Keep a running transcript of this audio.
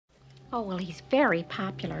Oh, well, he's very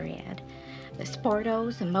popular, Ed. The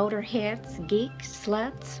sportos, the motorheads, geeks,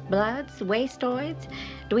 sluts, bloods, wastoids,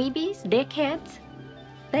 dweebies, dickheads,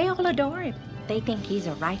 they all adore him. They think he's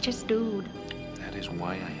a righteous dude. That is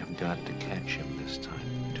why I have got to catch him this time.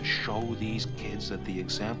 To show these kids that the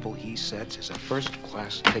example he sets is a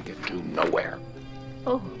first-class ticket to nowhere.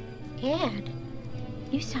 Oh, Ed,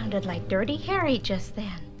 you sounded like Dirty Harry just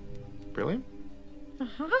then. Really?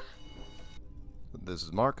 Uh-huh. This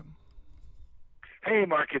is Mark. Hey,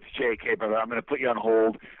 Mark, it's Jake. Hey, brother, I'm going to put you on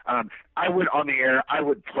hold. I would, on the air, I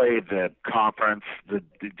would play the conference, the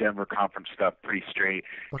Denver conference stuff pretty straight,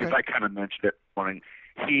 because Okay. I kind of mentioned it this morning.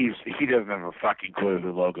 He doesn't have a fucking clue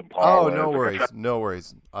who Logan Paul Oh, is. no worries. No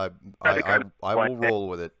worries. I will roll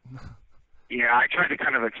with it. Yeah, I tried to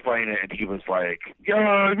kind of explain it, and he was like,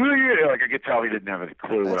 yeah, like I could tell he didn't have a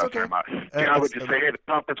clue what I was talking about. I would just say, hey, the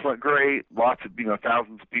conference went great, lots of,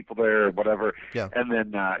 thousands of people there, whatever. Yeah. And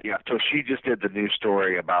then, so she just did the news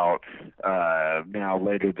story about now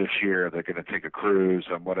later this year they're going to take a cruise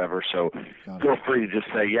and whatever. So feel free to just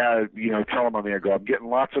say, yeah, tell them on the air, go, I'm getting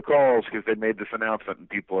lots of calls because they made this announcement, and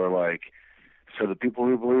people are like, so the people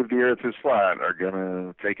who believe the earth is flat are going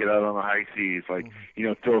to take it out on the high seas. Like,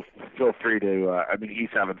 feel free to, he's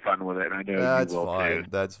having fun with it, and I know That's you will fine. too.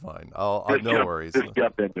 That's fine. No worries. Just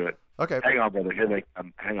jump into it. Okay. Hang on, brother. Here they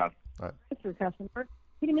come. Hang on. All right. Mr. Customer,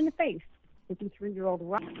 hit him in the face. 53-year-old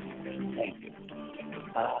rock. Thank you.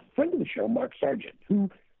 Friend of the show, Mark Sargent, who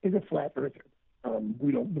is a flat earther.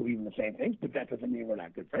 We don't believe in the same things, but that doesn't mean we're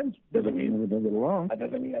not good friends. Doesn't mean we don't get along. That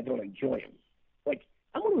doesn't mean I don't enjoy him. Like,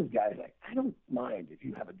 I'm one of those guys, I don't mind if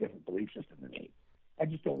you have a different belief system than me. I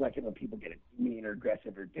just don't like it when people get mean or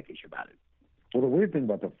aggressive or dickish about it. Well, the weird thing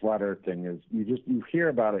about the flat earth thing is you hear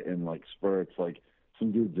about it in like spurts, like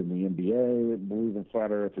some dudes in the NBA believe in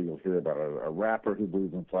flat earth, or you'll hear about a rapper who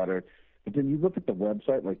believes in flat earth. But then you look at the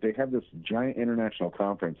website, like they have this giant international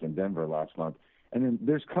conference in Denver last month, and then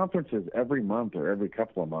there's conferences every month or every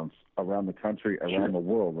couple of months around the country, around the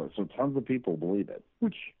world. So tons of people believe it.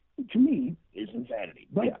 Which, to me, is insanity.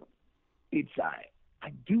 But Yeah. it's,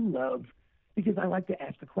 I do love, because I like to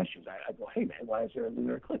ask the questions. I go, hey, man, why is there a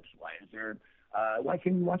lunar eclipse? Why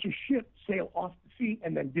can you watch a ship sail off the sea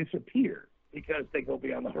and then disappear? Because they go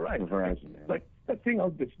beyond the horizon. But the thing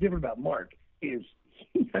that's different about Mark is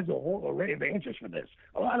he has a whole array of answers for this.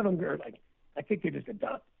 A lot of them are like, I think they just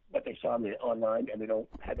adopt what they saw online and they don't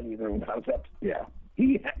have any of their own concepts. Yeah.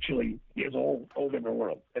 He actually is a whole different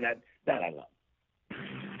world, and that I love.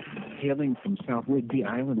 Hailing from South Whidbey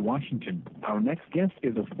Island, Washington, our next guest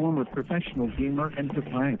is a former professional gamer and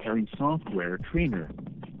proprietary software trainer.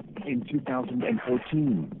 In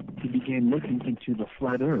 2014, he began looking into the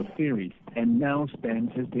flat earth theory and now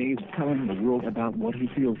spends his days telling the world about what he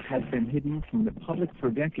feels has been hidden from the public for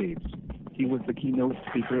decades. He was the keynote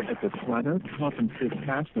speaker at the Flat Earth Conference this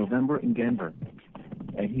past November in Denver.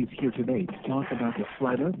 And he's here today to talk about the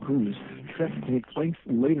Flat Earth Cruise set to take place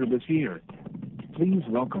later this year. Please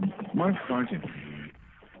welcome Mark Sargent.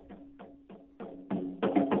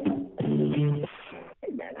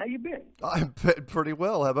 Hey, man, how you been? I'm pretty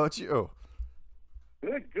well. How about you?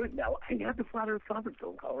 Good. Now, I had the Flat Earth Conference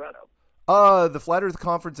in Colorado. The Flat Earth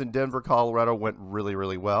Conference in Denver, Colorado went really,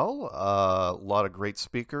 really well. A lot of great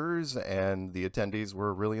speakers, and the attendees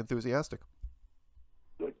were really enthusiastic.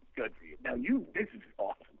 Good for you. Now, this is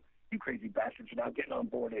awesome. You crazy bastards are now getting on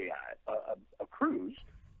board a cruise,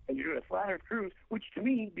 and you're doing a Flat Earth cruise, which to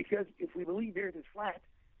me, because if we believe the Earth is flat,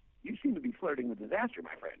 you seem to be flirting with disaster,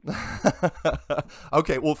 my friend.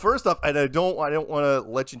 Okay, well, first off, and I don't want to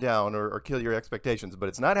let you down or kill your expectations, but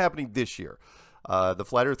it's not happening this year. The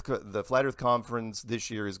Flat Earth Conference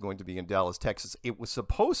this year is going to be in Dallas, Texas. It was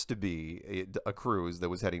supposed to be a cruise that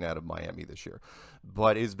was heading out of Miami this year,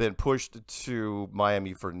 but it's been pushed to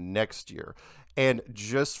Miami for next year. And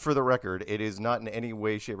just for the record, it is not in any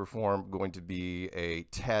way, shape, or form going to be a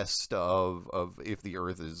test of if the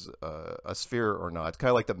Earth is a sphere or not. It's kind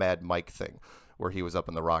of like the Mad Mike thing, where he was up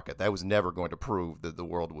in the rocket. That was never going to prove that the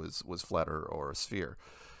world was flatter or a sphere.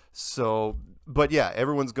 So, but yeah,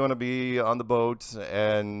 everyone's going to be on the boat,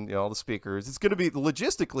 and all the speakers. It's going to be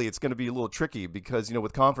logistically, it's going to be a little tricky because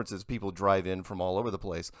with conferences, people drive in from all over the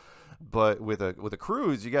place. But with a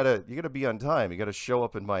cruise, you gotta be on time. You gotta show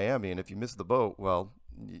up in Miami, and if you miss the boat, well,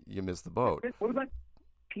 you miss the boat. What about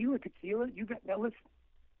tequila? You got now. Listen,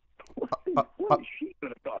 what is she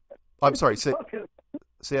going to talk about? I'm sorry. Say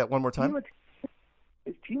that one more time.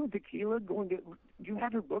 Is Tequila going to? Do you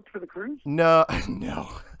have her booked for the cruise? No.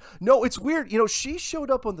 It's weird. She showed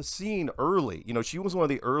up on the scene early. She was one of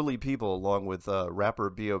the early people, along with rapper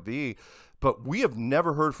B.O.B. But we have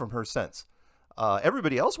never heard from her since.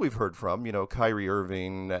 Everybody else we've heard from, Kyrie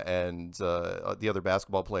Irving and the other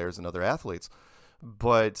basketball players and other athletes.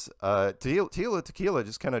 But tequila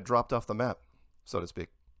just kind of dropped off the map, so to speak.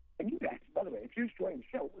 And you guys, by the way, if you're just joining the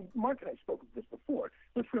show, Mark and I spoke of this before.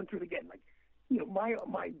 Let's run through it again.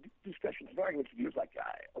 My discussions and arguments with you is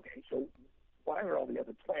okay, so why are all the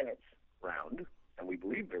other planets round? And we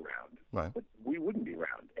believe they're round, right? But we wouldn't be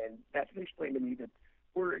round. And that's explained to me that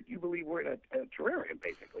you believe we're in a terrarium,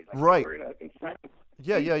 basically. Right. We're inside.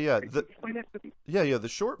 Yeah. Explain that to me. Yeah. The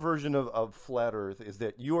short version of flat Earth is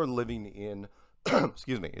that you are living in,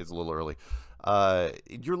 excuse me, it's a little early.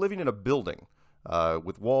 You're living in a building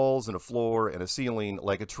with walls and a floor and a ceiling,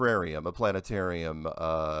 like a terrarium, a planetarium,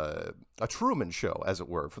 a Truman Show, as it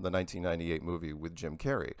were, from the 1998 movie with Jim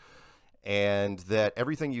Carrey. And that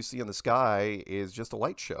everything you see in the sky is just a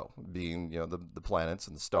light show, being, the planets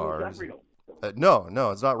and the stars. Oh, it's not real.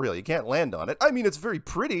 No, it's not real. You can't land on it. I mean, it's very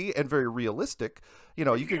pretty and very realistic. You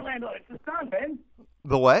can't land on it. It's the sun, man.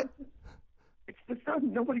 The what? It's the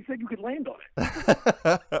sun. Nobody said you could land on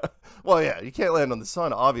it. Well, yeah, you can't land on the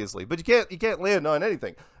sun, obviously, but you can't land on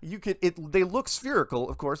anything. They look spherical,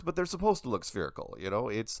 of course, but they're supposed to look spherical.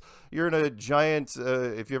 You're in a giant.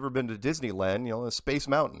 If you've ever been to Disneyland, a space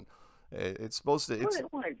mountain. It's supposed to.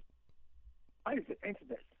 Why is it? Answer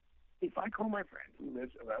this. If I call my friend who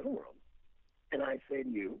lives around the world, and I say to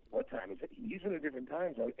you, what time is it? He's in a different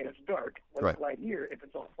time zone, and it's dark. What's light here if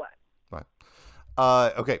it's all flat? Right.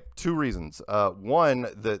 Okay, two reasons. One,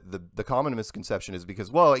 the common misconception is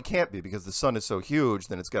because, well, it can't be because the sun is so huge,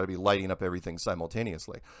 then it's got to be lighting up everything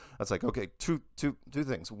simultaneously. That's okay, two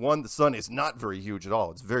things. One, the sun is not very huge at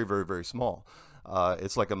all. It's very, very, very small.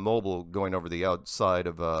 It's like a mobile going over the outside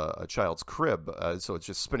of a child's crib, so it's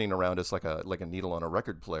just spinning around us like a needle on a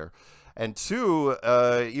record player. And two,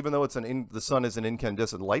 even though the sun is an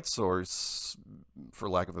incandescent light source, for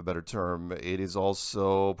lack of a better term, it is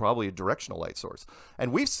also probably a directional light source.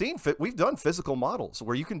 And we've done physical models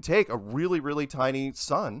where you can take a really, really tiny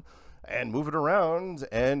sun and move it around,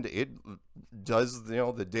 and it does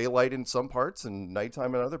the daylight in some parts and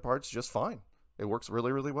nighttime in other parts just fine. It works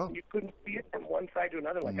really, really well. You couldn't see it from one side to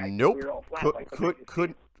another nope. We were all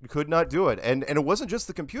flat. Could not do it. And it wasn't just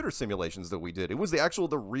the computer simulations that we did. It was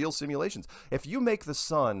the real simulations. If you make the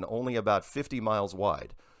sun only about 50 miles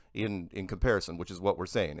wide in comparison, which is what we're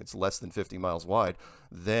saying, it's less than 50 miles wide,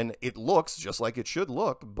 then it looks just like it should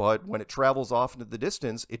look. But when it travels off into the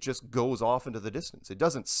distance, it just goes off into the distance. It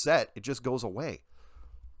doesn't set. It just goes away.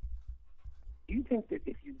 Do you think that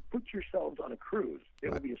if you put yourselves on a cruise, there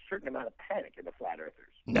will be a certain amount of panic in the flat earthers?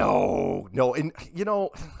 No, and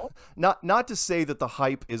not to say that the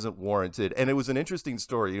hype isn't warranted. And it was an interesting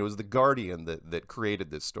story. It was The Guardian that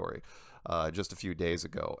created this story just a few days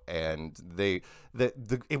ago, and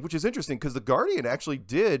which is interesting because The Guardian actually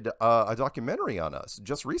did a documentary on us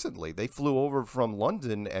just recently. They flew over from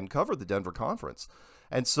London and covered the Denver conference.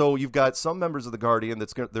 And so you've got some members of The Guardian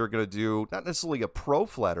they're going to do not necessarily a pro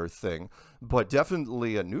flat Earth thing, but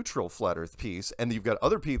definitely a neutral flat Earth piece. And you've got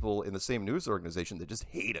other people in the same news organization that just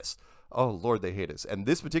hate us. Oh, Lord, they hate us. And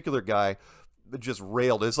this particular guy just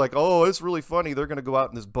railed. It's like, oh, it's really funny. They're going to go out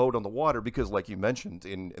in this boat on the water because, like you mentioned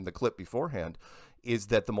in the clip beforehand, is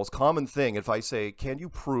that the most common thing, if I say, can you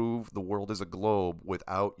prove the world is a globe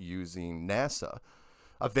without using NASA?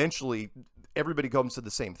 Eventually, everybody comes to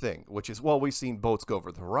the same thing, which is, well, we've seen boats go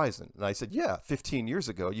over the horizon. And I said, yeah, 15 years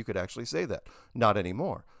ago, you could actually say that. Not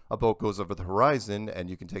anymore. A boat goes over the horizon,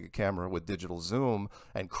 and you can take a camera with digital zoom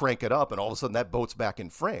and crank it up, and all of a sudden that boat's back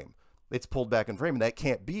in frame. It's pulled back in frame, and that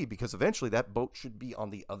can't be because eventually that boat should be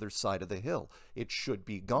on the other side of the hill. It should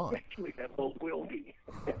be gone. Eventually that boat will be.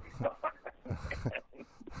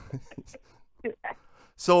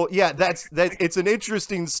 So yeah, it's an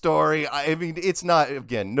interesting story. I mean, it's not,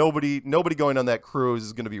 again, nobody going on that cruise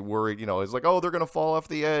is going to be worried. It's like, oh, they're going to fall off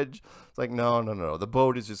the edge. It's like, no. The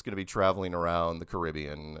boat is just going to be traveling around the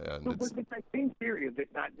Caribbean. And but that same theory of it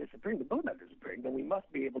not disappearing, the boat not disappearing, then we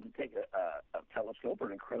must be able to take a telescope or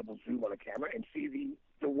an incredible zoom on a camera and see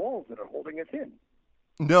the walls that are holding us in.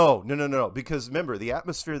 No. Because remember, the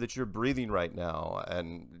atmosphere that you're breathing right now,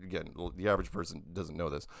 and again, the average person doesn't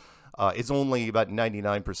know this, is only about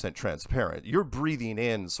 99% transparent. You're breathing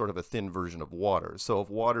in sort of a thin version of water. So if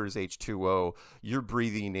water is H2O, you're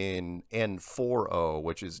breathing in N4O,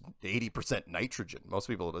 which is 80% nitrogen. Most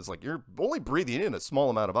people, it's like you're only breathing in a small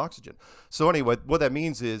amount of oxygen. So anyway, what that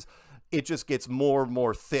means is it just gets more and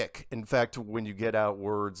more thick. In fact, when you get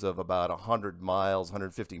outwards of about 100 miles,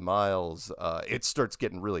 150 miles, it starts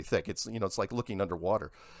getting really thick. It's, you know, it's like looking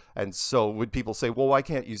underwater. And so when people say, well, why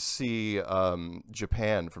can't you see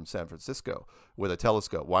Japan from San Francisco with a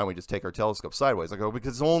telescope? Why don't we just take our telescope sideways? I go,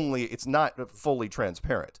 because it's not fully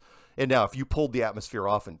transparent. And now if you pulled the atmosphere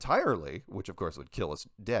off entirely, which of course would kill us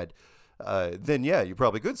dead, then yeah, you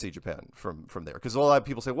probably could see Japan from there. Because a lot of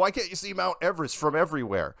people say, why can't you see Mount Everest from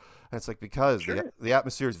everywhere? And it's like, because the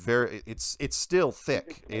atmosphere is it's still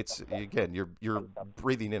thick. It's, again, you're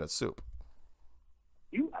breathing in a soup.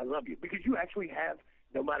 I love you because you actually have,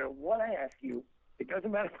 no matter what I ask you, it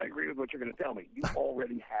doesn't matter if I agree with what you're going to tell me. You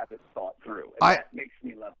already have it thought through, and that makes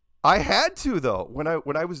me love it. I had to, though. When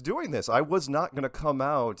I was doing this, I was not going to come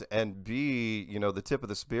out and be, you know, the tip of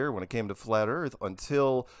the spear when it came to flat Earth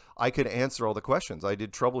until I could answer all the questions. I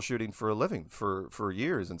did troubleshooting for a living for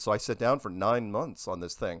years, and so I sat down for 9 months on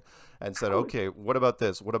this thing and said, okay, what about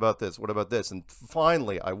this? What about this? What about this? And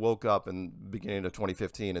finally, I woke up in the beginning of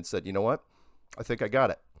 2015 and said, you know what? I think I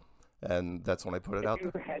got it. And that's when I put it out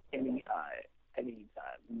there. Have you ever had any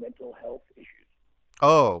mental health issues?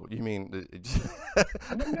 Oh, you mean no.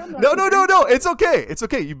 It's okay. It's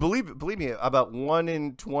okay. You believe me. About 1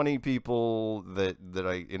 in 20 people that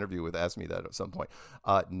I interview with ask me that at some point.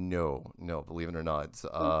 No. Believe it or not,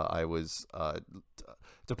 I was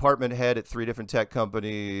department head at 3 different tech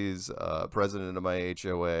companies, president of my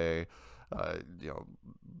HOA.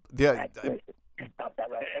 Stop that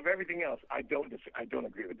right. Of everything else, I don't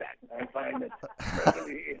agree with that. I find that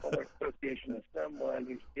president of the association is someone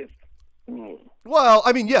who's just. Well,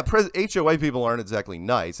 I mean, yeah, HOA people aren't exactly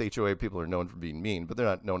nice. HOA people are known for being mean, but they're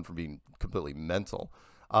not known for being completely mental.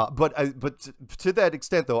 But to that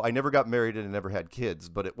extent, though, I never got married and I never had kids.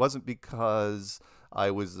 But it wasn't because I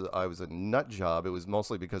was a nut job. It was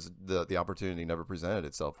mostly because the opportunity never presented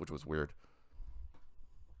itself, which was weird.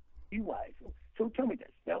 So tell me this.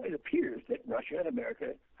 Now, it appears that Russia and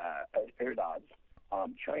America are at odds.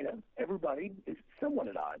 China, everybody is somewhat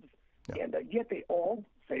at odds. Yeah. And yet they all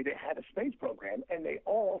say they have a space program, and they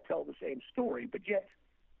all tell the same story. But yet,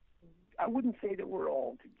 I wouldn't say that we're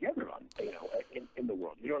all together on, in the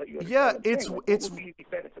world. You know what you understand? Yeah, what would be the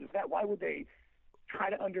benefit of that? Why would they try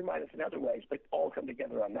to undermine us in other ways, but all come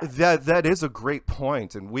together on that? That is a great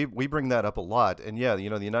point, and we bring that up a lot. And yeah, the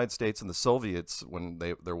United States and the Soviets, when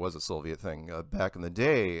there was a Soviet thing back in the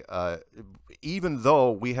day, even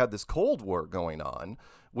though we had this Cold War going on,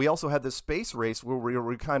 we also had this space race where we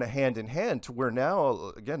were kind of hand in hand, to where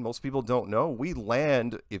now, again, most people don't know, we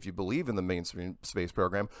land, if you believe in the mainstream space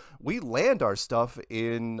program, we land our stuff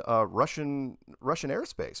in Russian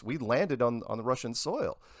airspace. We landed on the Russian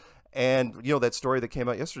soil. And, that story that came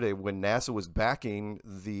out yesterday when NASA was backing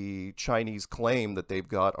the Chinese claim that they've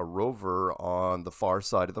got a rover on the far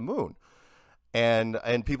side of the moon. And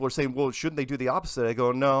people are saying, well, shouldn't they do the opposite? I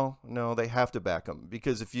go, no, they have to back them,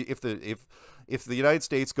 because if the United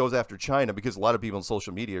States goes after China, because a lot of people on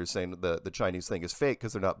social media are saying the Chinese thing is fake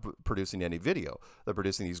because they're not producing any video, they're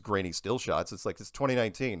producing these grainy still shots. It's like, it's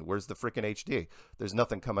 2019. Where's the freaking HD? There's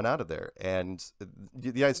nothing coming out of there. And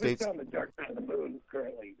the United States on the dark side of the moon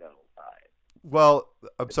currently, though. Well,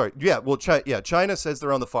 I'm sorry. Yeah, well, China says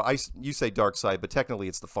they're on the far. You say dark side, but technically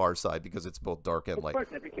it's the far side because it's both dark and light. Of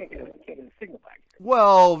course, you can't get a signal back.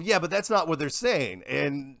 Well, yeah, but that's not what they're saying,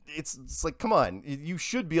 and it's like, come on, you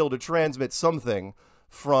should be able to transmit something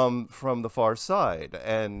from the far side,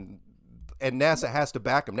 and NASA has to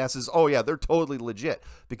back them. NASA says, oh yeah, they're totally legit,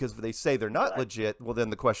 because if they say they're not legit, well,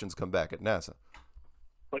 then the questions come back at NASA.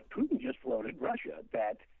 But Putin just floated Russia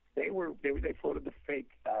that they floated the fake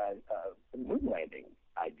moon landing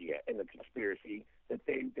idea and the conspiracy that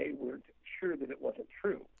they weren't sure that it wasn't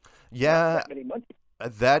true. Yeah. Not many months ago.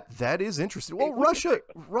 That is interesting. Well, Russia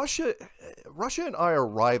and I are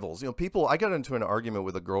rivals. I got into an argument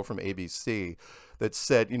with a girl from ABC that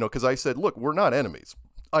said, because I said, look, we're not enemies.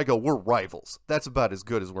 I go, we're rivals. That's about as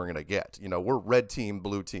good as we're going to get. We're red team,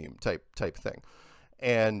 blue team type thing.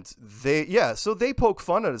 And so they poke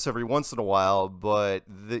fun at us every once in a while, but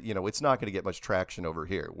it's not going to get much traction over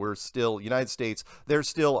here. We're still, United States, they're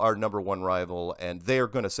still our number one rival, and they're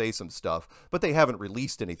going to say some stuff, but they haven't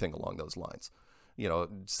released anything along those lines.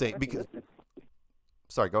 Because.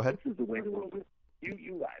 Sorry, go ahead. This is the way the world is.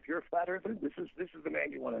 You lie. If you're a flat earther, this is the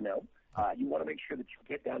man you want to know. You want to make sure that you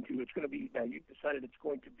get down to. It's going to be. Now you've decided it's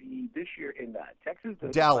going to be this year in Texas.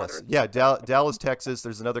 Dallas, yeah, Dallas, Texas.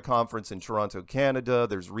 There's another conference in Toronto, Canada.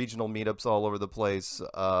 There's regional meetups all over the place.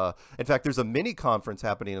 In fact, there's a mini conference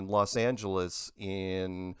happening in Los Angeles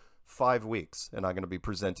in 5 weeks, and I'm going to be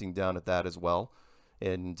presenting down at that as well.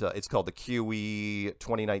 And it's called the QE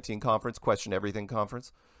 2019 conference, Question Everything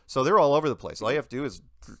conference. So they're all over the place. All you have to do is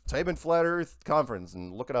type in Flat Earth Conference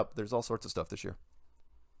and look it up. There's all sorts of stuff this year.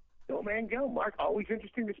 Go, man, go. Mark, always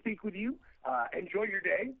interesting to speak with you. Enjoy your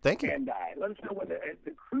day. Thank you. And let us know when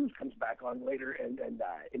the cruise comes back on later and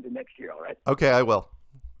into next year, all right? Okay, I will.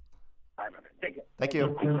 All right, brother. Take it. Thank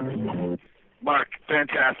you. Mark,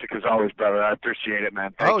 fantastic as always, brother. I appreciate it,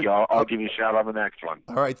 man. Thank you. I'll give you a shout on the next one.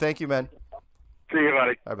 All right, thank you, man. See you,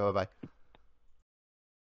 buddy. All right, bye-bye.